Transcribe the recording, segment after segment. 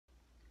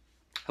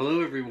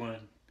Hello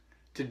everyone.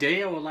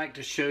 Today I would like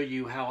to show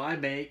you how I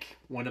make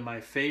one of my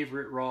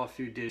favorite raw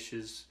food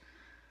dishes.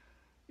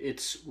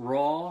 It's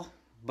raw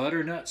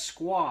butternut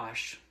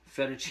squash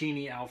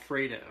fettuccine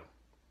Alfredo.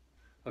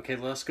 Okay,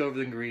 let's go over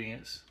the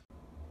ingredients.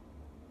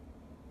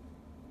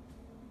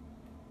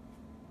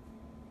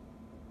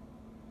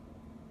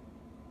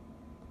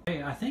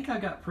 Okay, I think I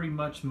got pretty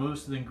much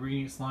most of the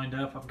ingredients lined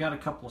up. I've got a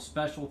couple of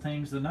special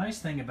things. The nice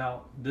thing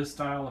about this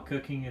style of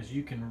cooking is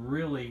you can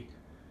really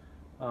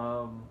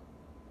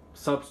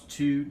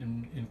substitute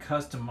and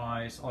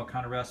customize all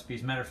kind of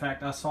recipes. Matter of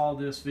fact, I saw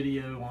this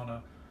video on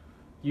a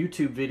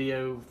YouTube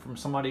video from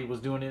somebody who was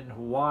doing it in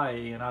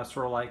Hawaii, and I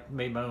sort of like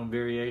made my own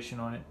variation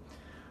on it.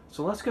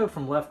 So let's go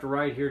from left to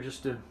right here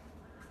just to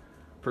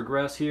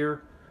progress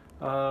here.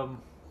 I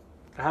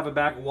have a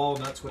bag of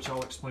walnuts, which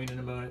I'll explain in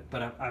a moment,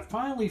 but I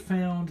finally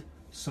found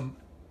some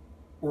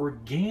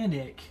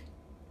organic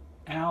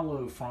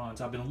aloe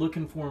fronds. I've been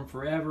looking for them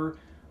forever.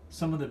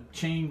 Some of the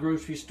chain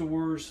grocery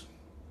stores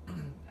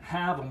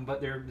have them,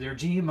 but they're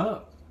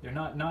GMO. They're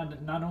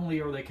not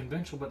only are they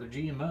conventional, but they're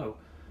GMO.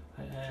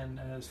 And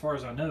as far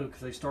as I know,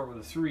 because they start with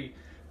a 3,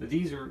 but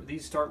these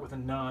start with a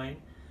 9.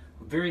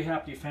 I'm very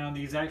happy I found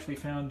these. I actually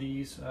found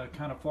these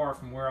kind of far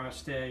from where I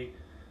stay,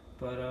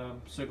 but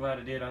so glad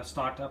I did. I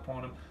stocked up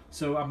on them.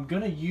 So I'm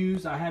gonna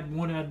use. I had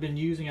one I'd been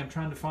using. I'm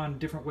trying to find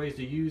different ways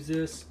to use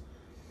this.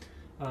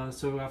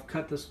 So I've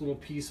cut this little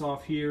piece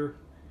off here,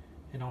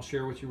 and I'll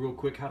share with you real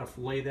quick how to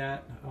fillet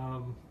that.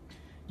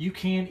 You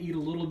can eat a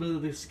little bit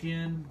of the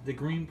skin, the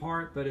green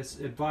part, but it's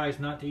advised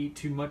not to eat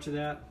too much of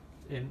that,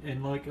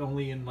 and like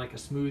only in like a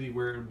smoothie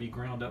where it would be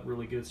ground up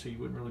really good, so you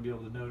wouldn't really be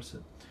able to notice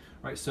it.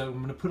 All right, so I'm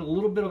going to put a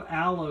little bit of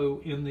aloe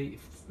in the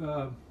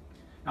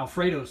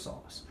Alfredo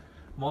sauce.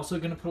 I'm also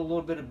going to put a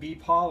little bit of bee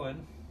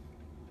pollen,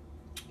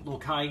 a little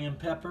cayenne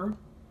pepper,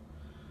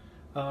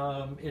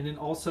 and then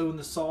also in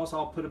the sauce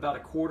I'll put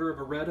about 1/4 of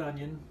a red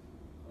onion,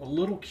 a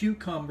little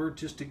cucumber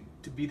just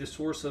to be the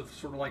source of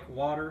sort of like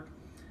water.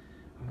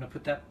 I'm going to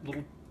put that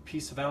little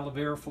piece of aloe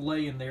vera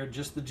fillet in there,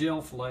 just the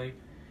gel fillet,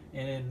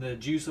 and the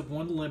juice of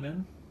 1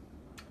 lemon.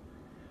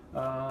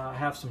 I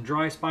have some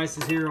dry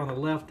spices here on the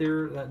left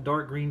there. That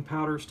dark green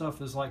powder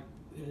stuff is like,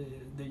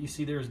 that you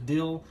see there is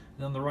dill.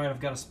 And on the right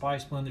I've got a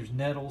spice blend. There's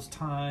nettles,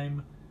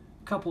 thyme,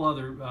 a couple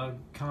other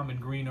common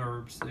green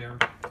herbs there.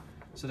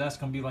 So that's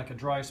going to be like a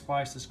dry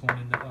spice that's going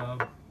in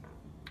the...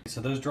 So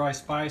those dry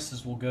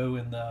spices will go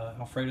in the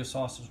Alfredo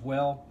sauce as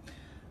well.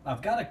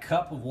 I've got a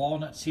cup of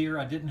walnuts here.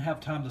 I didn't have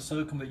time to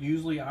soak them, but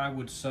usually I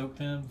would soak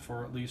them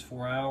for at least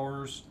 4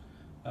 hours.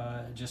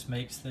 It just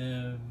makes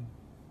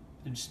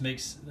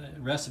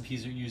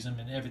recipes that use them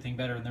and everything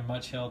better, and they're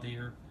much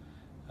healthier.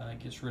 It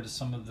gets rid of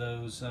some of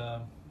those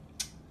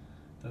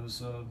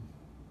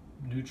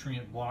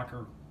nutrient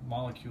blocker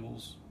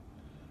molecules.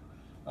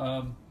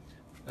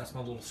 That's my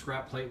little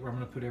scrap plate where I'm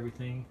going to put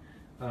everything.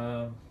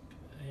 I'm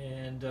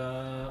going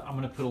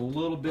to put a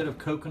little bit of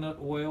coconut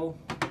oil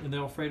in the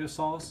Alfredo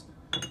sauce,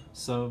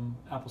 some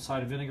apple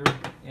cider vinegar,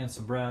 and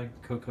some Bragg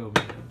cocoa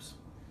nibs.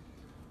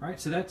 All right,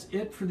 so that's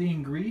it for the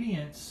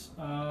ingredients.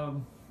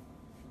 So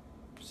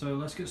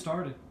let's get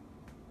started.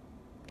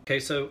 Okay,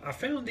 so I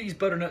found these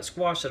butternut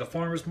squash at a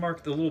farmer's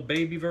market, the little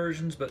baby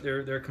versions, but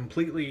they're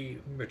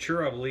completely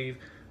mature, I believe.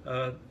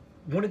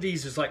 One of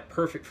these is like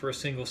perfect for a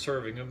single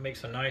serving. It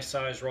makes a nice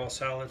size raw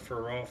salad for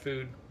a raw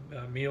food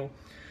meal.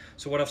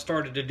 So what I've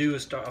started to do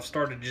is I've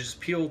started to just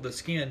peel the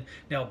skin.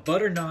 Now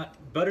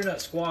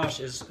butternut squash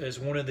is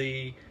one of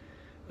the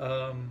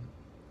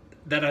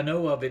that I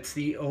know of. It's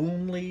the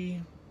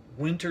only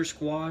winter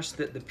squash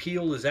that the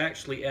peel is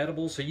actually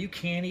edible. So you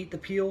can eat the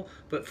peel,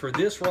 but for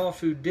this raw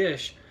food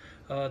dish,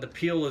 the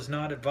peel is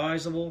not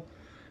advisable.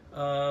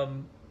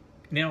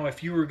 Now,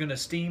 if you were going to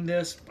steam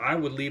this, I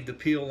would leave the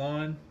peel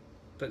on.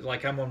 But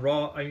like I'm on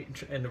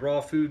the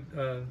raw food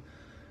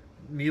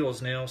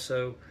meals now,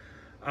 so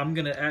I'm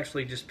gonna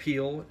actually just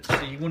peel. So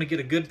you want to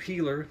get a good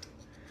peeler,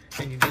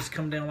 and you just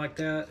come down like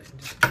that.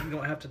 You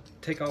don't have to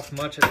take off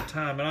much at a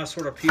time, and I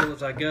sort of peel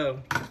as I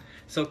go.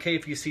 It's okay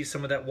if you see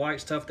some of that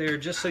white stuff there,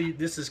 just so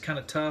this is kind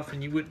of tough,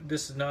 and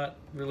this is not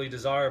really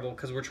desirable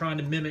because we're trying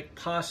to mimic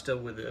pasta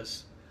with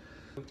this.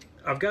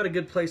 I've got a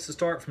good place to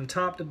start from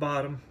top to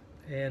bottom,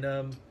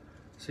 and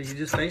so you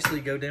just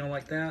basically go down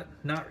like that,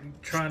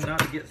 trying not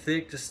to get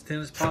thick, just as thin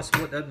as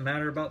possible. It doesn't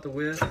matter about the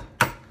width.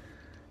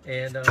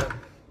 And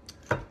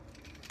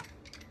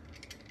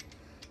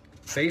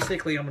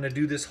basically I'm going to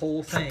do this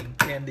whole thing,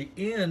 and the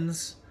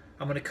ends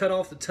I'm going to cut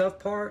off the tough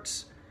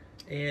parts,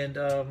 and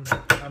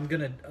I'm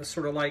going to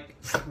sort of like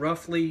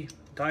roughly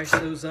dice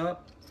those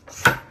up.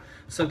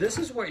 So this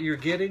is what you're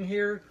getting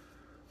here.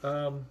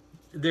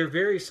 They're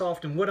very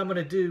soft, and what I'm going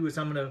to do is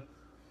I'm going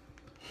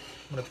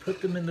to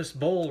put them in this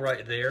bowl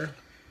right there.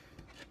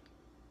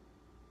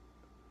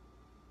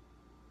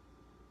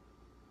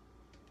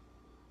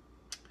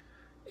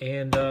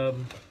 And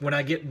when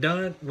I get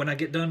done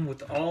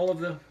with all of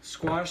the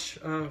squash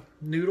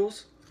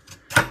noodles,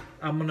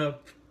 I'm gonna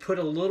put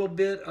a little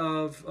bit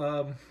of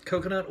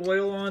coconut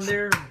oil on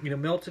there,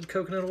 melted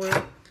coconut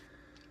oil.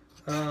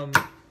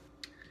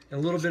 and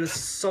a little bit of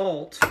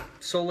salt,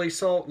 Soleil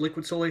salt,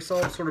 liquid Soleil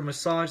salt, sort of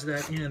massage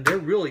that in. They're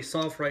really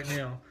soft right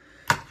now.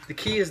 The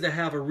key is to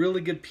have a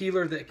really good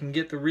peeler that can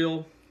get the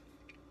real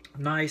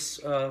nice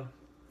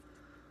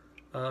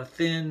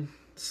thin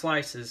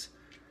slices.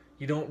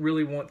 You don't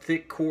really want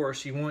thick,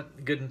 coarse. You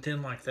want good and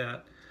thin like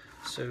that.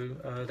 So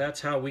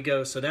that's how we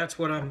go. So that's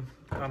what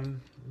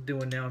I'm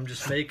doing now. I'm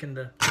just making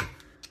the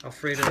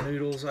Alfredo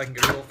noodles. I can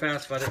go real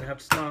fast if I didn't have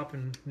to stop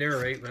and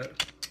narrate,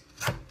 but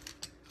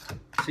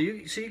so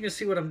you can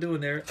see what I'm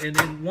doing there. And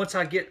then once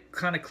I get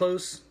kind of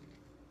close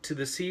to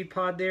the seed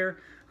pod there,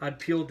 I'd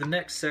peel the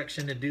next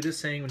section and do the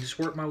same and just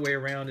work my way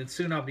around, and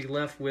soon I'll be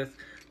left with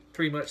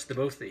pretty much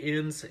both the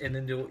ends, and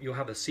then you'll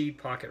have a seed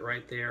pocket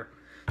right there.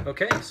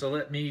 Okay, so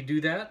let me do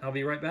that. I'll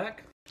be right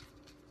back.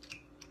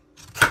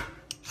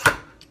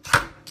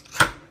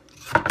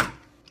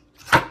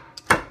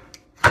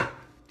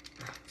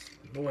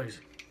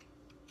 Boys.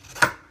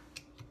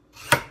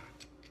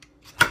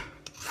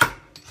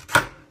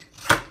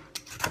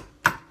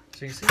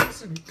 So you see,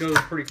 this goes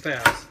pretty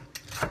fast.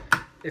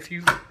 If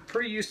you're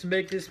pretty used to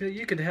make this meal,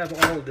 you can have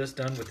all of this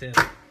done within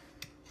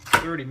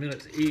 30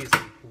 minutes easy.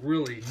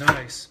 Really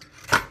nice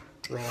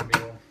raw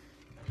meal.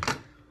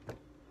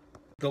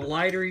 The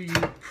lighter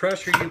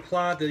pressure you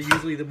apply,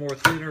 usually the more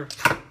thinner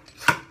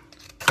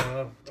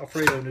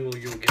Alfredo noodle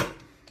you'll get.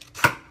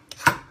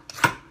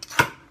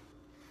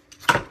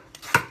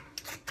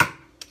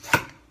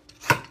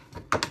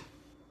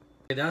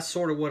 That's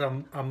sort of what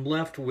I'm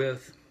left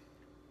with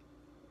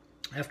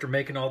after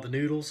making all the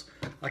noodles.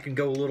 I can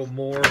go a little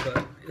more,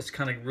 but it's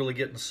kind of really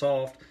getting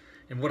soft.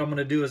 And what I'm going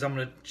to do is I'm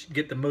going to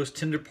get the most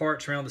tender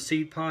parts around the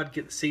seed pod,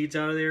 get the seeds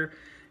out of there,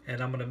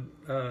 and I'm going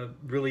to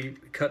really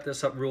cut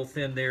this up real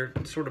thin there,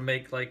 sort of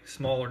make like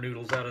smaller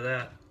noodles out of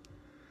that.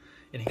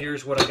 And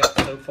here's what I got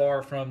so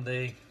far from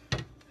the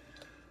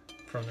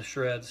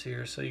shreds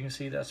here. So you can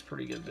see that's a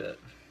pretty good bit.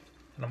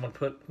 And I'm going to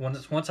put,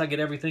 once I get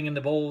everything in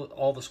the bowl,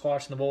 all the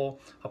squash in the bowl,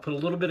 I'll put a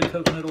little bit of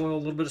coconut oil, a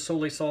little bit of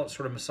Soleil salt,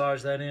 sort of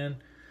massage that in,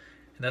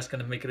 and that's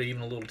going to make it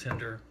even a little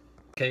tender.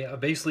 Okay, I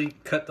basically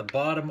cut the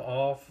bottom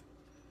off,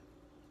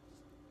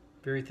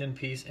 very thin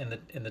piece, and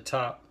the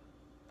top.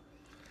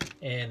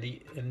 And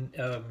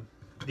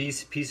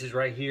these pieces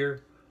right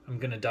here, I'm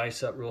going to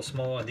dice up real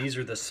small. And these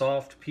are the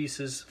soft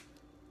pieces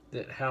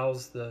that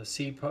house the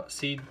seed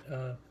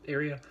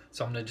area.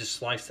 So I'm going to just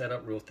slice that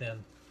up real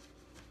thin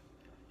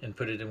and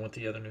put it in with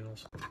the other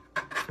noodles.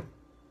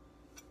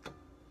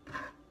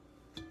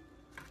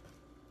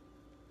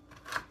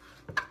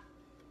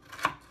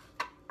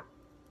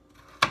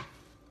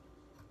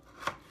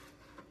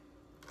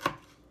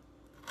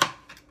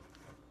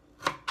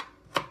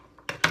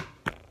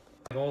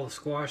 Have all the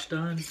squash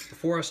done.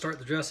 Before I start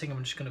the dressing,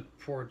 I'm just going to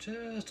pour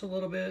just a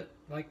little bit,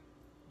 like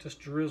just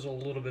drizzle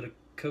a little bit of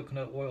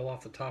coconut oil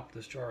off the top of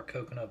this jar of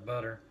coconut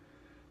butter.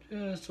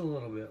 Just a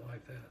little bit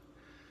like that.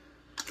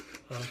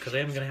 Because I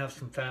am going to have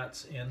some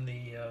fats in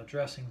the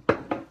dressing.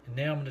 And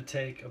now I'm going to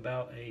take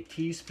about a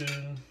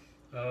teaspoon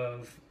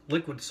of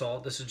liquid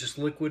salt. This is just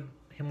liquid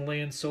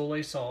Himalayan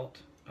Soleil salt.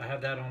 I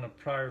have that on a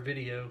prior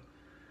video.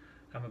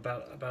 I'm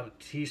about a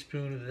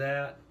teaspoon of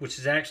that, which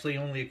is actually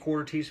only a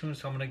quarter teaspoon,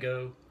 so I'm going to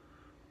go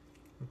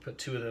and put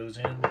 2 of those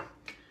in.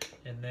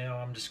 And now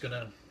I'm just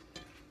going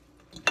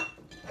to,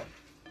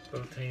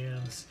 both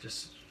hands,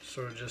 just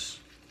sort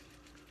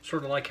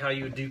of like how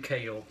you would do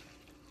kale.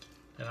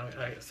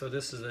 And so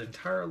this is the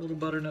entire little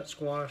butternut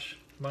squash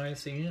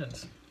minus the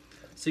ends.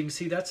 So you can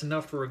see that's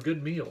enough for a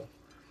good meal.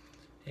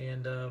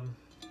 And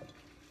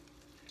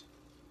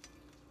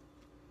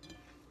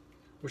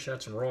wish I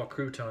had some raw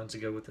croutons to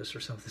go with this or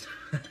something.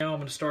 Now I'm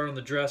going to start on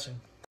the dressing.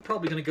 I'm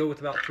probably going to go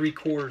with about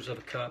 3/4 of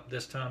a cup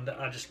this time.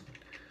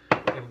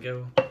 There we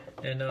go.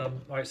 And all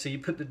right, so you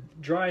put the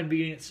dry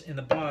ingredients in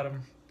the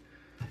bottom.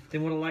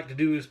 Then what I like to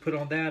do is put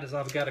on that is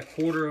I've got a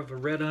 1/4 of a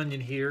red onion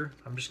here.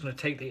 I'm just going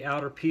to take the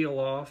outer peel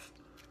off.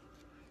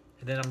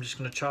 And then I'm just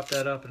going to chop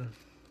that up and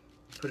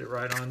put it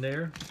right on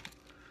there.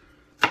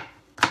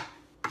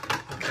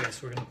 Okay,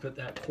 so we're going to put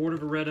that 1/4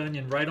 of a red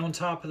onion right on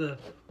top of the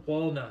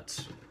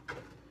walnuts.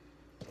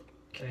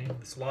 Okay,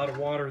 there's a lot of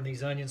water in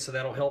these onions, so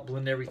that'll help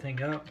blend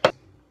everything up.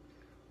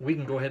 We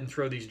can go ahead and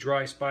throw these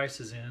dry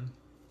spices in.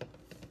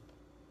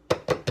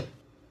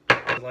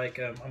 Like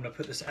I'm going to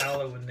put this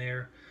aloe in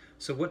there.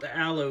 So what the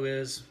aloe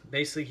is,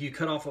 basically you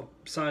cut off a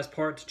size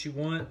part that you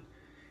want,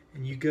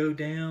 and you go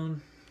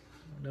down.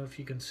 I don't know if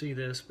you can see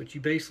this, but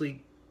you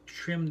basically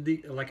trim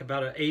like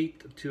about an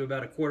 1/8 to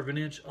about a 1/4 of an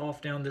inch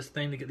off down this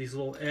thing to get these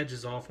little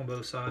edges off on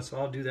both sides. So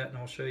I'll do that and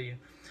I'll show you.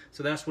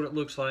 So that's what it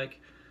looks like.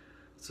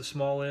 It's the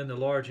small end, the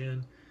large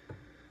end.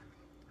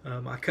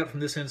 I cut from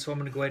this end, so I'm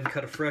going to go ahead and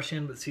cut a fresh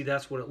end, but see,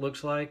 that's what it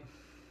looks like.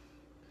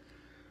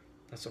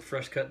 That's a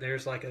fresh cut there.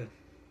 It's like a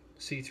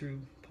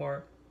see-through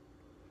part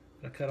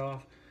that I cut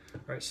off.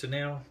 All right, so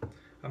now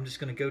I'm just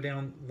going to go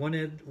down one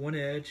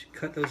edge,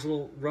 cut those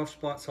little rough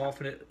spots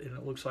off in it, and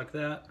it looks like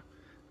that.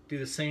 Do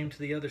the same to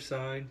the other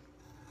side.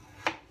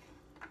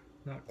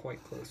 Not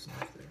quite close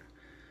enough there.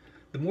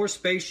 The more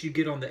space you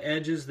get on the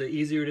edges, the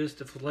easier it is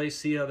to fillet.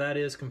 See how that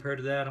is compared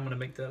to that? I'm going to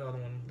make that other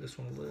one, this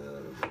one, a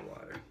little bit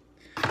wider.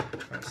 All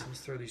right, so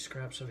let's throw these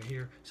scraps over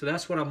here. So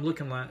that's what I'm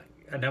looking like.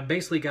 And I've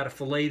basically got to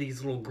fillet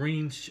these little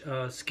green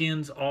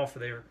skins off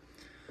of there.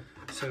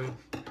 So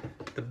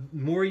the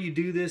more you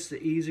do this,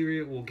 the easier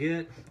it will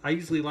get. I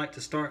usually like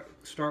to start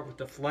with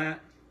the flat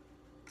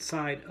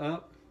side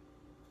up.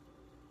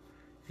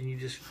 And you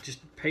just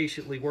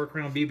patiently work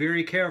around. Be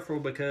very careful,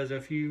 because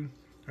if you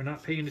are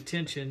not paying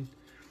attention,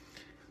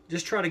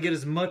 just try to get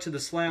as much of the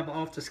slab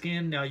off the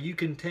skin. Now you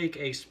can take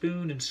a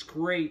spoon and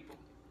scrape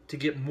to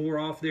get more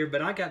off there,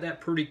 but I got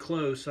that pretty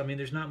close. I mean,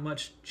 there's not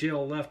much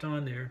gel left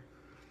on there.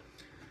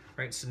 All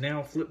right, so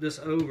now flip this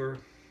over.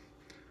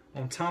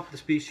 On top of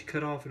this piece you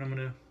cut off, and I'm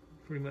gonna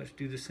pretty much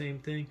do the same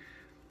thing.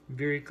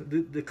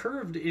 The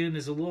curved end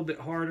is a little bit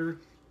harder.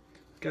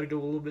 Got to go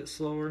a little bit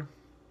slower.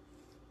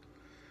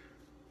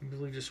 You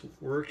really just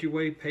work your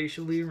way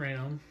patiently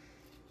around.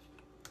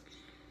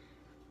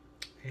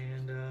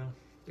 And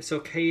it's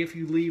okay if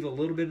you leave a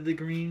little bit of the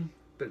green,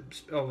 but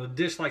on a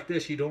dish like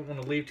this, you don't want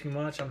to leave too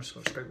much. I'm just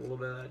going to scrape a little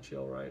bit of that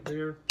gel right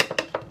there.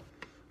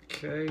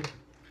 Okay.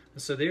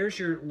 And so there's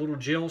your little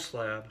gel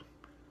slab.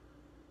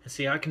 And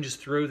see, I can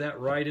just throw that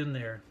right in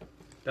there.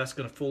 That's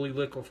going to fully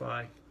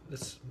liquefy.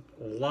 It's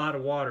a lot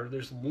of water.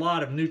 There's a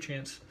lot of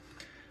nutrients.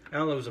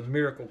 Aloe is a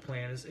miracle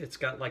plant. It's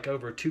got like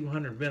over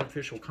 200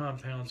 beneficial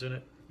compounds in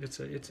it. It's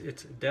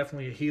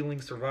definitely a healing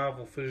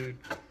survival food.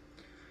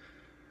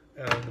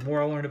 The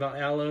more I learn about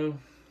aloe,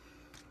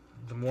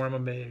 the more I'm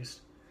amazed.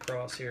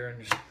 Cross here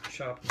and just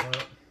chop them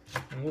up.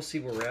 And we'll see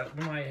where we're at.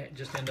 We might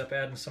just end up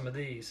adding some of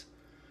these.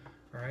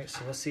 All right,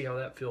 so let's see how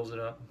that fills it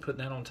up.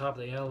 Putting that on top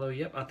of the aloe.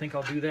 Yep, I think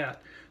I'll do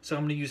that. So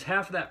I'm going to use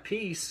half of that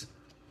piece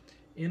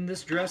in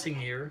this dressing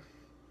here.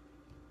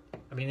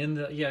 I mean, in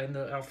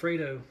the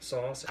Alfredo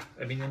sauce.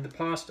 I mean, in the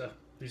pasta.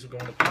 These will go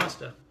in the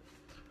pasta.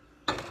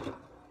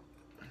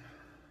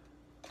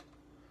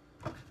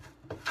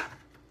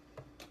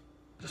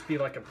 Just be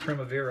like a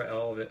Primavera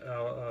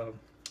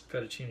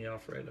Fettuccini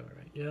Alfredo,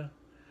 right? Yeah.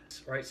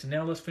 All right, so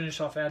now let's finish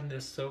off adding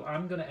this. So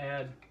I'm going to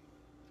add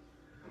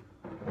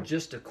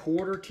just a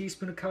 1/4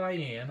 teaspoon of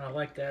cayenne. I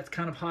like that. It's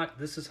kind of hot.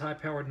 This is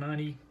high-powered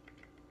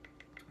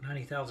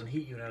 90,000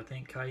 heat unit, I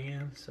think,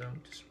 cayenne. So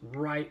just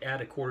right at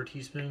a 1/4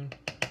 teaspoon.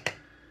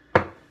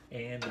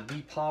 And the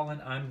bee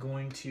pollen, I'm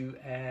going to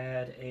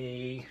add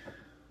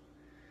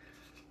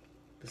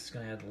this is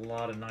going to add a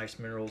lot of nice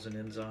minerals and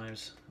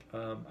enzymes.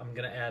 I'm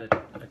going to add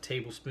a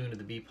tablespoon of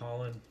the bee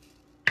pollen.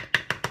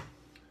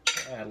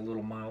 Add a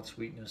little mild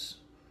sweetness.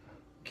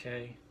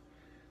 Okay.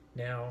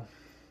 Now,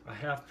 I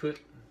have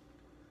put,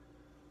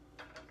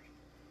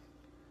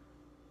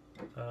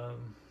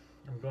 I'm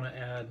going to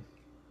add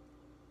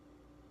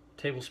a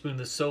tablespoon of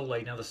the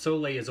Soleil. Now, the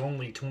Soleil is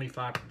only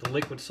 25, the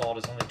liquid salt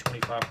is only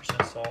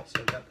 25% salt.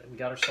 So we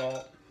got our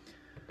salt.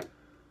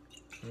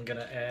 I'm going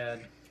to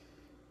add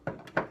a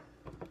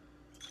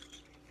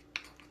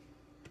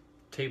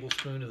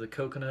tablespoon of the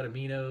coconut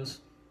aminos.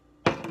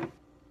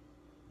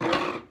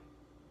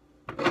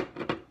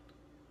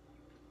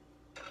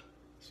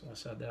 So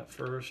let's add that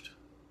first.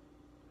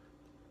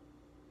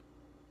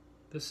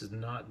 This is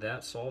not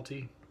that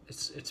salty.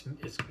 It's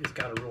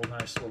got a real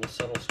nice little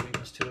subtle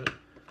sweetness to it.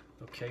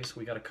 Okay, so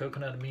we got a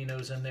coconut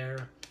aminos in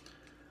there.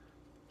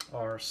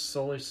 Our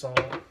soy salt.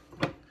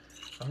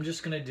 I'm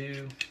just gonna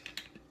do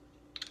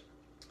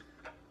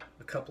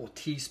a couple of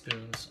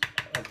teaspoons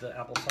of the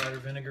apple cider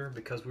vinegar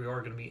because we are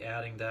going to be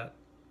adding that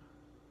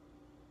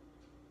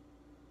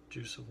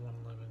juice of 1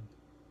 lemon.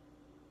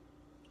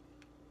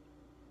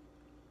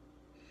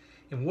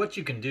 And what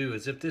you can do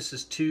is, if this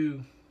is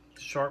too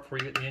sharp for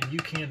you at the end, you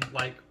can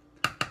like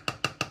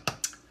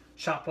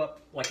chop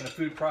up, like in a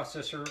food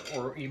processor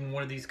or even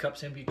one of these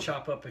cups empty,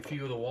 chop up a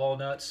few of the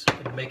walnuts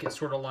and make it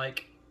sort of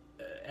like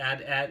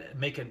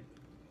make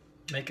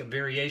a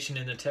variation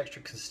in the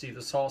texture consistency of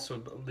the sauce.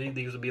 So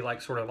these would be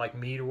like sort of like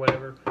meat or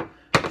whatever.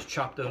 Just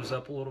chop those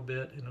up a little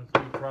bit in a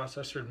food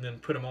processor and then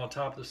put them on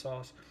top of the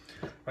sauce.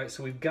 All right,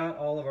 so we've got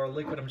all of our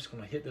liquid. I'm just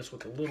going to hit this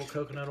with a little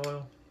coconut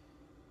oil.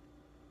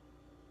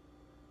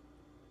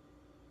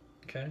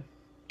 Okay.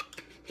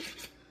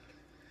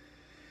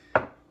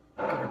 Got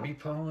our bee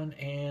pollen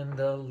and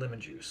the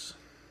lemon juice.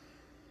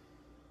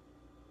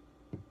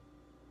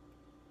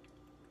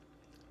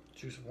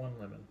 Juice of 1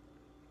 lemon.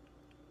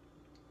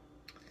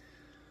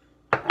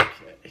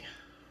 Okay.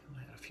 I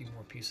had a few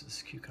more pieces of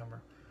this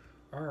cucumber.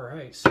 All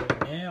right, so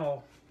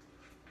now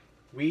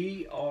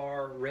we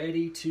are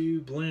ready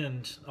to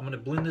blend. I'm going to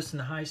blend this in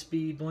the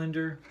high-speed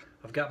blender.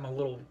 I've got my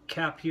little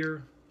cap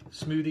here,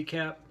 smoothie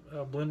cap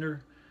blender.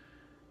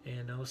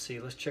 And let's see,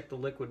 let's check the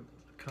liquid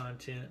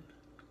content.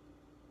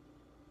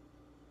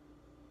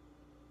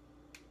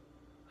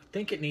 I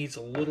think it needs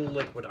a little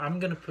liquid. I'm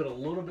going to put a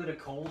little bit of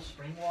cold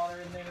spring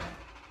water in there.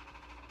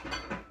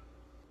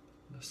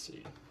 Let's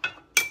see.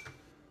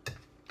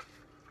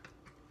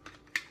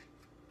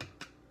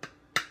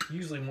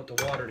 Usually want the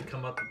water to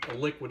come up, the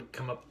liquid to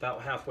come up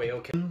about halfway.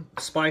 Okay.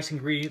 Spice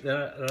ingredient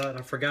that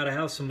I forgot, I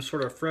have some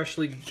sort of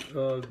freshly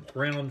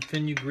ground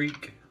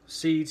fenugreek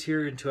seeds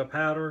here into a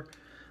powder.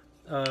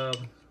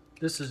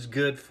 This is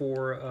good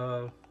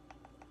for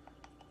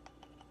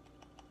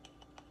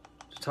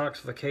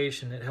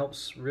detoxification. It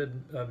helps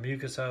rid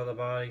mucus out of the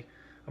body.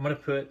 I'm going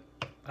to put,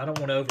 I don't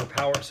want to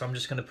overpower it, so I'm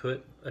just going to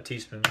put a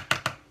teaspoon.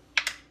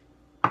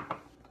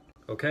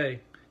 Okay,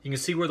 you can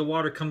see where the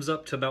water comes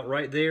up to about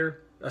right there.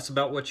 That's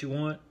about what you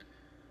want.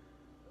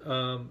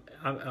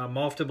 I'm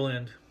off to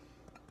blend.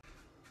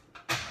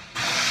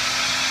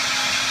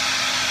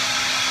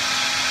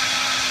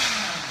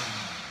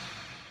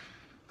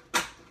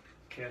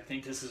 Okay, I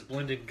think this is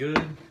blended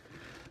good.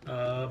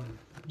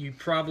 You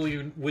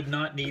probably would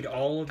not need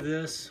all of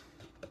this.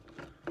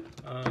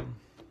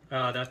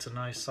 That's a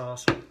nice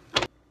sauce.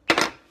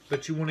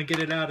 But you want to get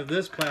it out of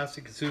this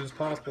plastic as soon as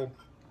possible.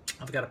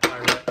 I've got a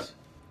Pyrex.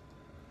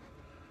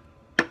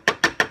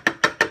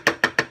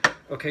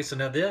 Okay, so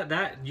now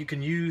that you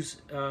can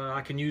use,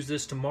 I can use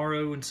this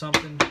tomorrow in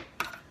something.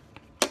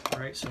 All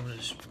right, so I'm gonna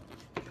just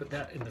put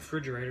that in the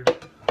refrigerator.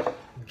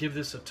 Give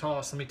this a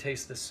toss. Let me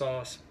taste this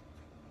sauce.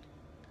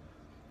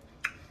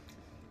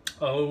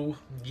 Oh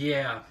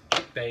yeah,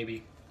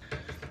 baby.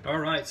 All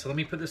right, so let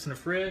me put this in the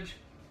fridge.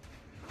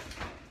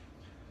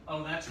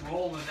 Oh, that's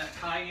rolling. That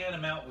cayenne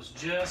amount was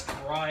just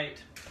right.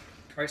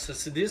 All right,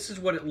 so this is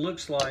what it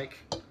looks like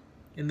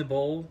in the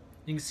bowl.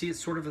 You can see it's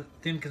sort of a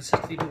thin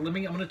consistency. But I'm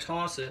going to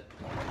toss it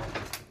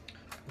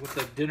with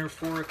a dinner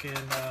fork and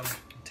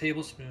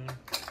tablespoon.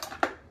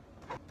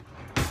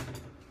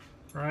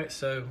 All right,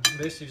 so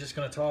basically just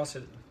going to toss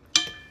it.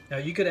 Now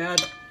you could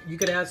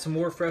add some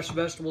more fresh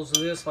vegetables to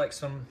this, like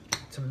some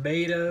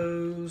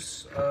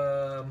tomatoes,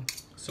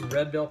 some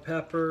red bell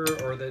pepper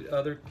or the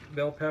other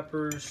bell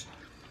peppers.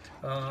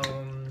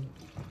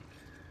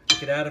 You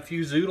could add a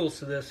few zoodles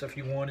to this if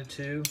you wanted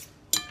to.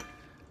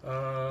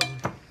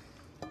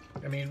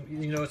 I mean,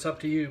 you know, it's up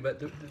to you, but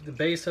the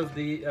base of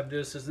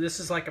this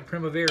is like a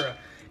primavera.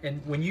 And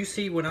when you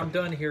see when I'm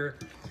done here,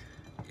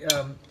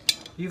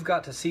 you've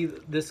got to see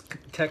this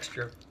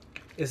texture.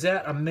 Is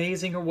that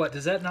amazing or what?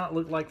 Does that not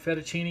look like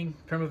fettuccine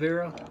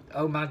primavera?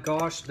 Oh my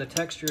gosh, the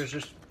texture is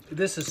just,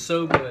 this is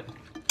so good.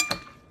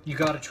 You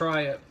got to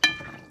try it.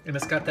 And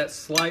it's got that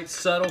slight,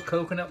 subtle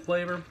coconut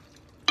flavor.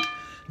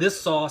 This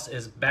sauce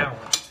is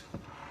balanced.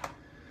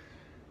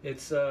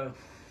 It's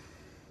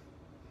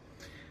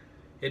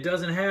it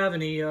doesn't have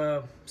any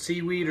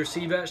seaweed or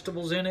sea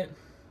vegetables in it,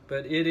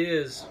 but it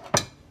is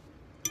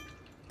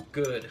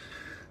good.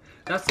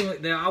 That's the only,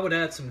 now I would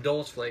add some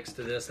dulse flakes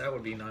to this. That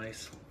would be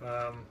nice.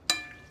 I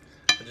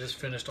just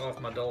finished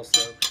off my dulse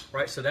though.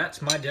 Right, so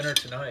that's my dinner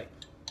tonight.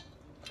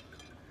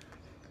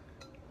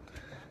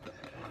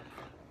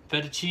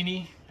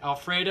 Fettuccine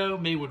Alfredo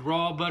made with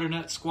raw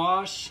butternut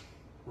squash.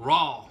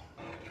 Raw.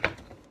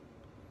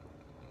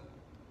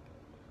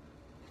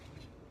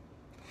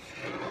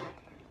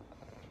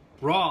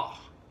 Raw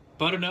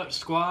butternut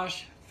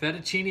squash,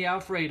 fettuccine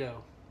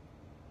Alfredo.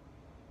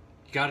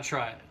 You gotta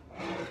try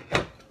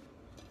it.